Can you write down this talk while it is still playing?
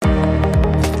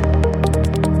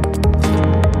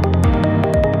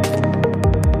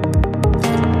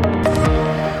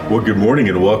Well, good morning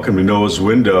and welcome to Noah's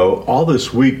Window. All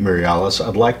this week, Mary Alice,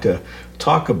 I'd like to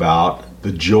talk about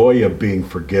the joy of being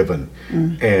forgiven.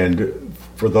 And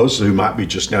for those who might be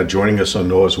just now joining us on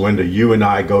Noah's Window, you and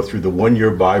I go through the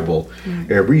one-year Bible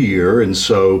every year. And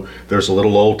so there's a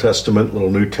little Old Testament,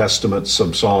 little New Testament,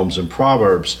 some Psalms and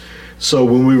Proverbs. So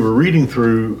when we were reading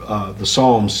through the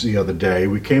Psalms the other day,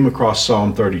 we came across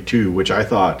Psalm 32, which I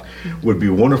thought would be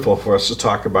wonderful for us to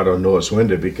talk about on Noah's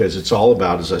Window, because it's all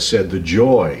about, as I said, the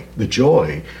joy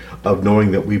of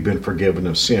knowing that we've been forgiven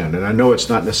of sin. And I know it's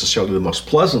not necessarily the most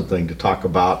pleasant thing to talk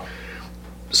about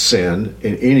sin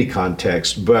in any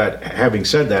context, but having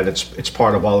said that, it's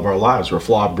part of all of our lives. We're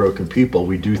flawed, broken people.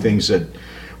 We do things that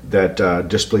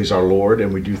displease our Lord,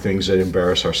 and we do things that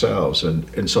embarrass ourselves.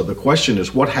 And so the question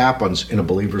is, what happens in a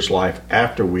believer's life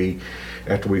after we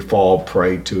fall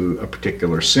prey to a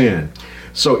particular sin?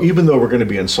 So even though we're going to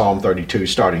be in Psalm 32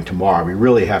 starting tomorrow, we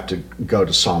really have to go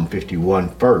to Psalm 51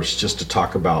 first, just to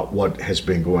talk about what has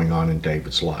been going on in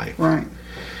David's life. Right.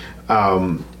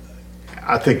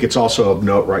 I think it's also of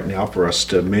note right now for us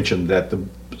to mention that the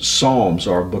Psalms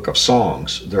are a book of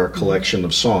songs. They're a collection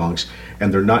of songs,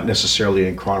 and they're not necessarily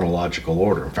in chronological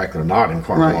order. In fact, they're not in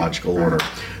chronological order.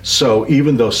 So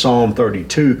even though Psalm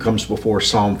 32 comes before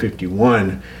Psalm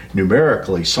 51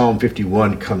 numerically, Psalm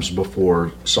 51 comes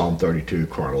before Psalm 32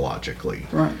 chronologically.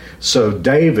 Right. So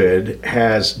David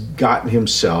has gotten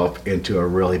himself into a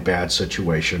really bad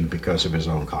situation because of his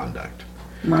own conduct.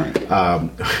 Right.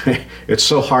 It's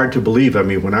so hard to believe. I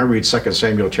mean, when I read 2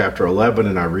 Samuel chapter 11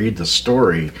 and I read the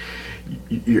story,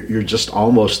 you're just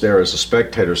almost there as a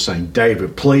spectator saying,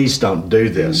 David, please don't do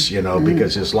this,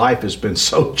 because his life has been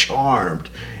so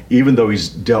charmed. Even though he's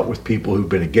dealt with people who've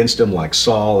been against him, like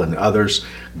Saul and others,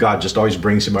 God just always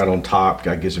brings him out on top.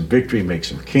 God gives him victory, makes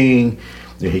him king.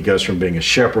 He goes from being a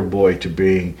shepherd boy to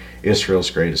being Israel's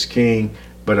greatest king.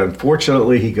 But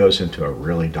unfortunately, he goes into a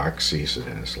really dark season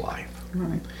in his life.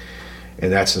 Right.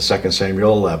 And that's in 2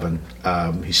 Samuel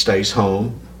 11. He stays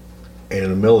home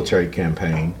in a military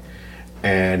campaign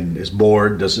and is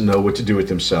bored, doesn't know what to do with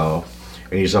himself.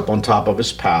 And he's up on top of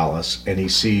his palace, and he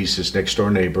sees his next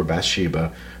door neighbor,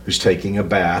 Bathsheba, who's taking a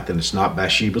bath. And it's not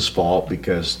Bathsheba's fault,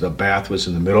 because the bath was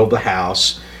in the middle of the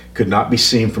house, could not be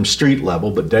seen from street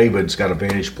level, but David's got a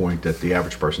vantage point that the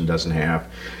average person doesn't have.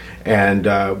 And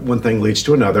one thing leads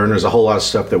to another, and there's a whole lot of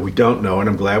stuff that we don't know, and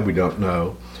I'm glad we don't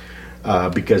know.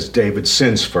 Because David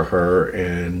sins for her,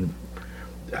 and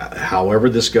however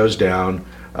this goes down,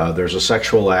 there's a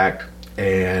sexual act,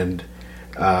 and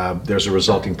there's a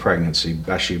resulting pregnancy.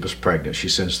 Bathsheba's pregnant. She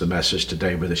sends the message to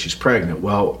David that she's pregnant.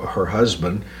 Well, her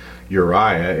husband,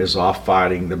 Uriah, is off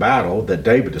fighting the battle that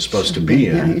David is supposed to be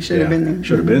in. Yeah, he should have been there.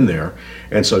 Should have been there.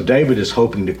 And so David is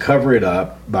hoping to cover it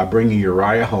up by bringing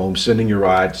Uriah home, sending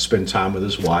Uriah to spend time with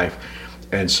his wife.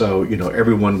 And so,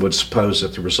 everyone would suppose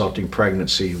that the resulting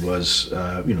pregnancy was,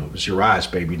 it was Uriah's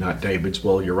baby, not David's.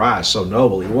 Well, Uriah's so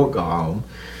noble, he won't go home.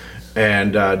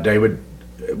 And David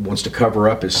wants to cover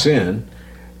up his sin.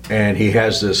 And he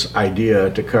has this idea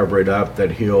to cover it up,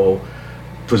 that he'll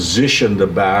position the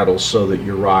battle so that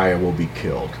Uriah will be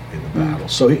killed in the battle.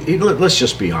 So let's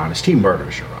just be honest, he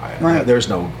murders Uriah. Right. There's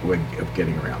no way of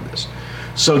getting around this.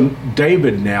 So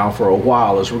David now, for a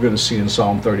while, as we're going to see in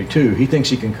Psalm 32, he thinks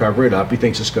he can cover it up. He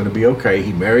thinks it's going to be okay.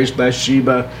 He marries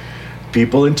Bathsheba.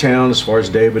 People in town, as far as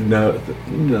David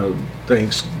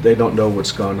thinks, they don't know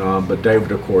what's going on. But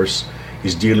David, of course,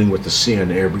 is dealing with the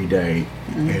sin every day.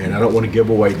 And I don't want to give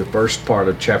away the first part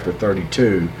of chapter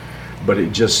 32, but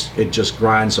it just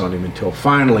grinds on him until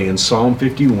finally in Psalm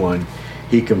 51,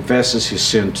 he confesses his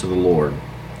sin to the Lord.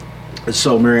 And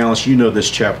so, Mary Alice, you know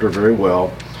this chapter very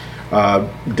well.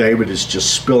 David is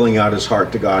just spilling out his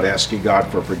heart to God, asking God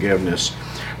for forgiveness.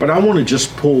 But I want to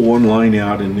just pull one line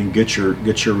out and then get your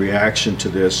reaction to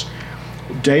this.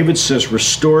 David says,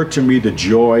 "Restore to me the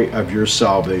joy of your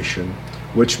salvation,"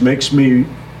 which makes me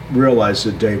realize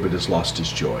that David has lost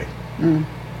his joy. I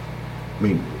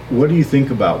mean, what do you think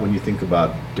about when you think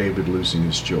about David losing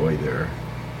his joy there?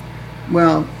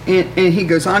 Well, and he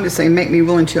goes on to say, "Make me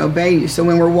willing to obey you." So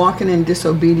when we're walking in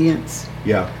disobedience,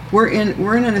 we're in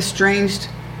an estranged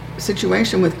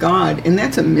situation with God, and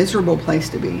that's a miserable place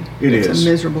to be. It's a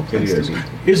miserable place to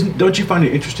be. Don't you find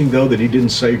it interesting, though, that he didn't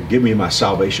say, "Give me my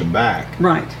salvation back"?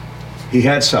 Right. He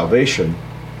had salvation,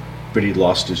 but he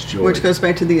lost his joy. Which goes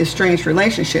back to the estranged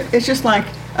relationship. It's just like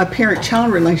a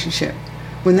parent-child relationship.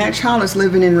 When that child is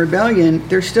living in rebellion,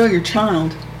 they're still your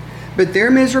child. But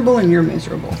they're miserable and you're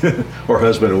miserable. Or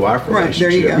husband and wife relationship.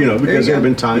 Right, there you go. Because there have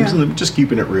been times, and just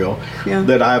keeping it real,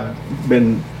 that I've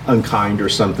been unkind or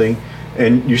something,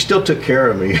 And you still took care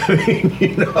of me. I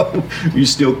mean, you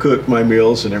still cooked my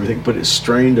meals and everything, but it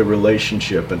strained a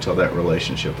relationship until that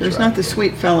relationship was There's not the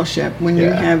sweet fellowship when you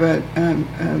have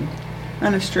an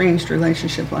estranged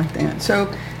relationship like that.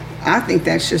 So I think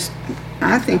that's just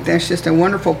a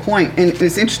wonderful point. And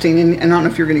it's interesting, and I don't know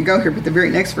if you're going to go here, but the very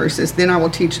next verse is, then I will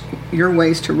teach your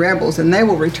ways to rebels, and they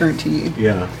will return to you.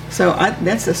 Yeah. So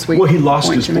that's a sweet point. Well, he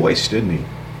lost his voice, didn't he?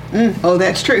 Oh,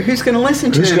 that's true. Who's going to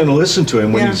listen to him? Who's going to listen to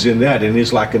him when he's in that? And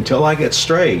he's like, until I get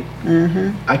straight,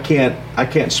 I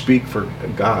can't speak for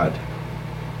God.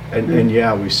 And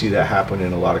we see that happen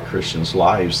in a lot of Christians'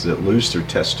 lives that lose their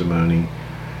testimony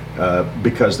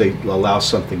because they allow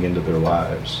something into their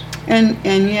lives. And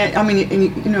yet, I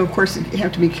mean, of course, you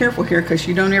have to be careful here, because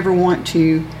you don't ever want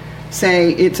to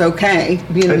say it's okay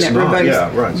being in that rebellious.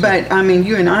 Yeah, right. But I mean,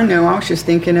 you and I know. I was just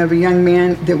thinking of a young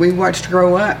man that we watched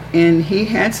grow up, and he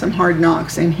had some hard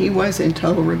knocks, and he was in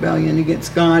total rebellion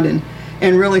against God, and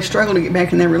really struggled to get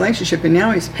back in that relationship. And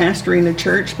now he's pastoring a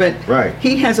church, but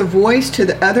he has a voice to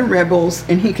the other rebels,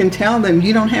 and he can tell them,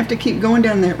 you don't have to keep going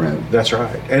down that road. That's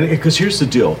right. And because here's the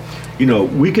deal,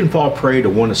 we can fall prey to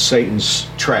one of Satan's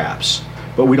traps,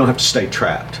 but we don't have to stay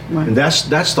trapped. Right. And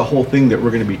that's the whole thing that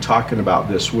we're going to be talking about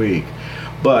this week.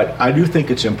 But I do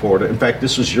think it's important. In fact,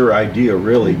 this was your idea,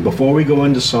 really. Before we go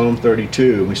into Psalm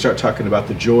 32 and we start talking about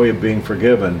the joy of being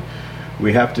forgiven,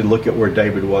 we have to look at where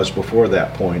David was before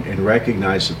that point and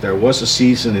recognize that there was a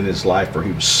season in his life where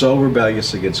he was so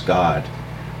rebellious against God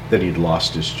that he'd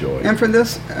lost his joy. And for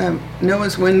this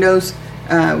Noah's Windows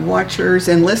watchers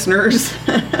and listeners,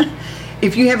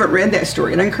 if you haven't read that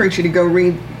story, I'd encourage you to go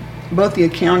read both the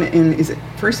account in, is it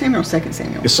 1 Samuel or 2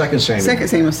 Samuel? It's 2 Samuel. 2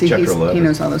 Samuel. See, chapter 11. He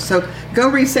knows all those. So go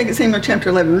read 2 Samuel chapter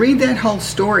 11. Read that whole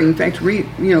story. In fact, I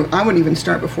wouldn't even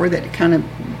start before that to kind of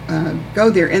go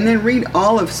there. And then read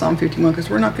all of Psalm 51, because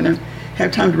we're not going to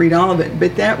have time to read all of it.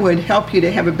 But that would help you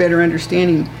to have a better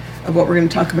understanding of what we're going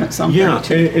to talk about in Psalm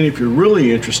 32. Yeah, and if you're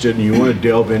really interested and you want to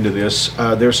delve into this,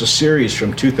 there's a series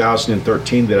from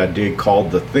 2013 that I did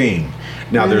called The Thing.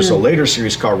 Now, there's a later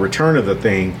series called Return of the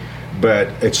Thing, but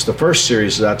it's the first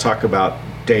series that I talk about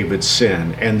David's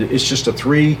sin. And it's just a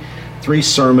three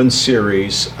sermon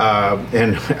series,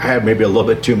 and I had maybe a little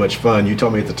bit too much fun. You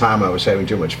told me at the time I was having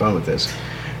too much fun with this.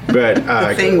 But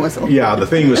The Thing was The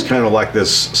Thing was kind of like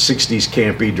this 60s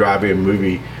campy drive-in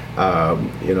movie,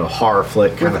 horror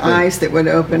flick kind with of thing. eyes that would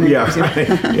open.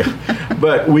 Yeah.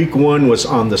 But week 1 was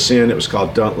on the sin. It was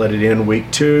called Don't Let It In. Week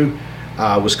 2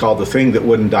 was called The Thing That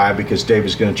Wouldn't Die, because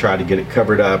David's going to try to get it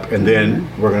covered up. And then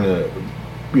we're going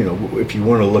to, if you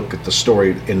want to look at the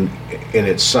story in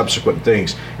its subsequent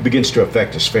things, it begins to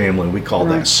affect his family. We call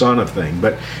that Son of Thing.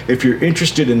 But if you're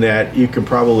interested in that, you can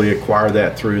probably acquire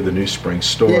that through the New Spring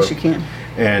store. Yes, you can.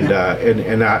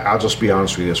 And I'll just be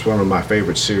honest with you, it's one of my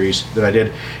favorite series that I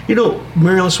did.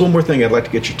 Mary Alice, one more thing I'd like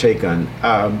to get your take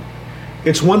on.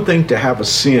 It's one thing to have a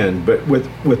sin, but with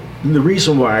the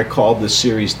reason why I called this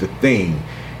series The Thing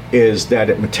is that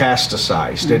it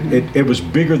metastasized. Mm-hmm. It was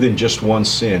bigger than just one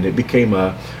sin. It became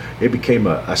a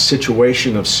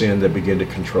situation of sin that began to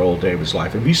control David's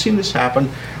life. Have you seen this happen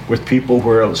with people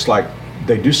where it's like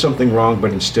they do something wrong,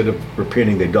 but instead of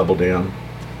repenting, they double down?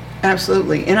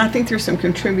 Absolutely. And I think there's some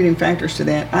contributing factors to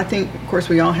that. I think, of course,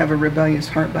 we all have a rebellious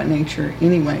heart by nature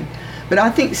anyway. But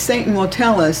I think Satan will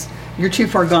tell us, you're too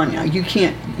far gone now.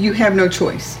 You have no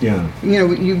choice. Yeah.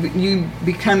 You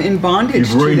become in bondage.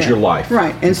 You've ruined your life.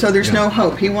 Right. And so there's no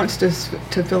hope. He wants to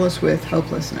fill us with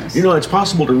hopelessness. It's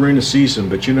possible to ruin a season,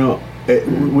 but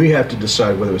we have to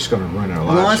decide whether it's going to ruin our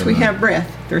lives. As long as we have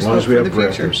breath, there's hope for the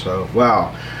future. So,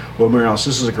 wow. Well, Mary Alice,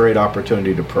 this is a great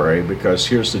opportunity to pray, because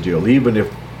here's the deal. Even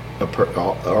if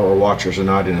our watchers are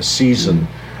not in a season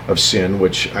of sin,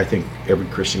 which I think every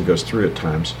Christian goes through at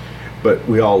times, but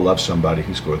we all love somebody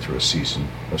who's going through a season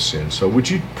of sin. So would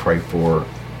you pray for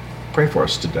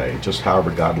us today, just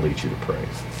however God leads you to pray?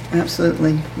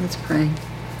 Absolutely. Let's pray.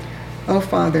 Oh,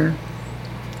 Father,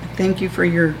 thank you for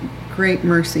your great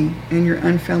mercy and your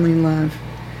unfailing love,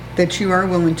 that you are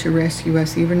willing to rescue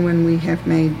us even when we have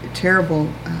made terrible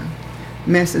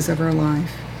messes of our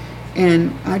life.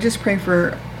 And I just pray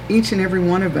for each and every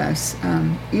one of us.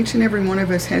 Each and every one of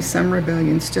us has some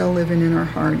rebellion still living in our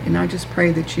heart. And I just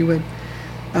pray that you would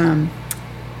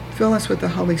fill us with the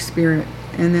Holy Spirit,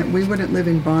 and that we wouldn't live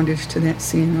in bondage to that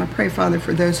sin. I pray, Father,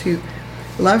 for those who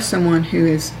love someone who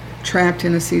is trapped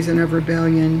in a season of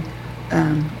rebellion,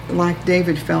 like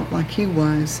David felt like he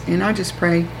was. And I just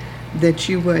pray that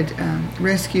you would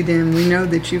rescue them. We know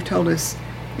that you've told us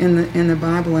in the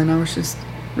Bible, and I was just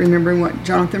remembering what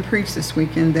Jonathan preached this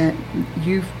weekend, that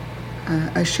you've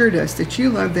assured us that you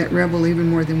love that rebel even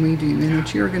more than we do, and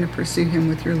that you are going to pursue him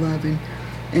with your love. And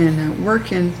and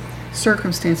work in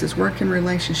circumstances, work in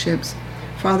relationships.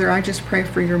 Father, I just pray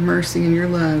for your mercy and your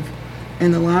love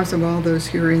in the lives of all those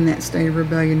who are in that state of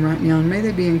rebellion right now. And may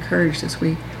they be encouraged as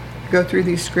we go through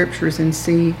these scriptures and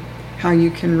see how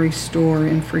you can restore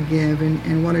and forgive,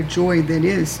 and what a joy that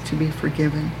is to be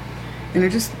forgiven. And I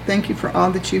just thank you for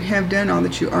all that you have done, all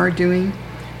that you are doing.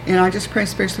 And I just pray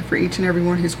especially for each and every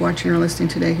one who's watching or listening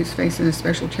today, who's facing a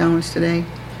special challenge today.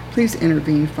 Please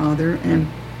intervene, Father, and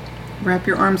wrap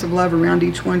your arms of love around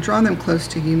each one. Draw them close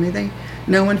to you. May they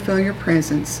know and feel your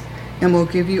presence. And we'll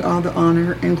give you all the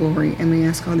honor and glory. And we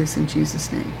ask all this in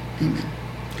Jesus' name. Amen.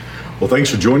 Well,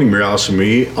 thanks for joining Mary Alice and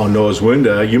me on Noah's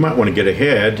Window. You might want to get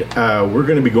ahead. We're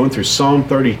going to be going through Psalm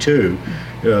 32,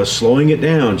 slowing it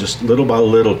down just little by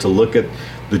little to look at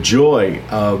the joy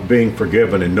of being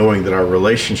forgiven and knowing that our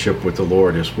relationship with the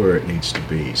Lord is where it needs to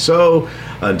be. So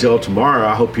until tomorrow,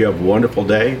 I hope you have a wonderful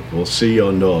day. We'll see you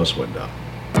on Noah's Window.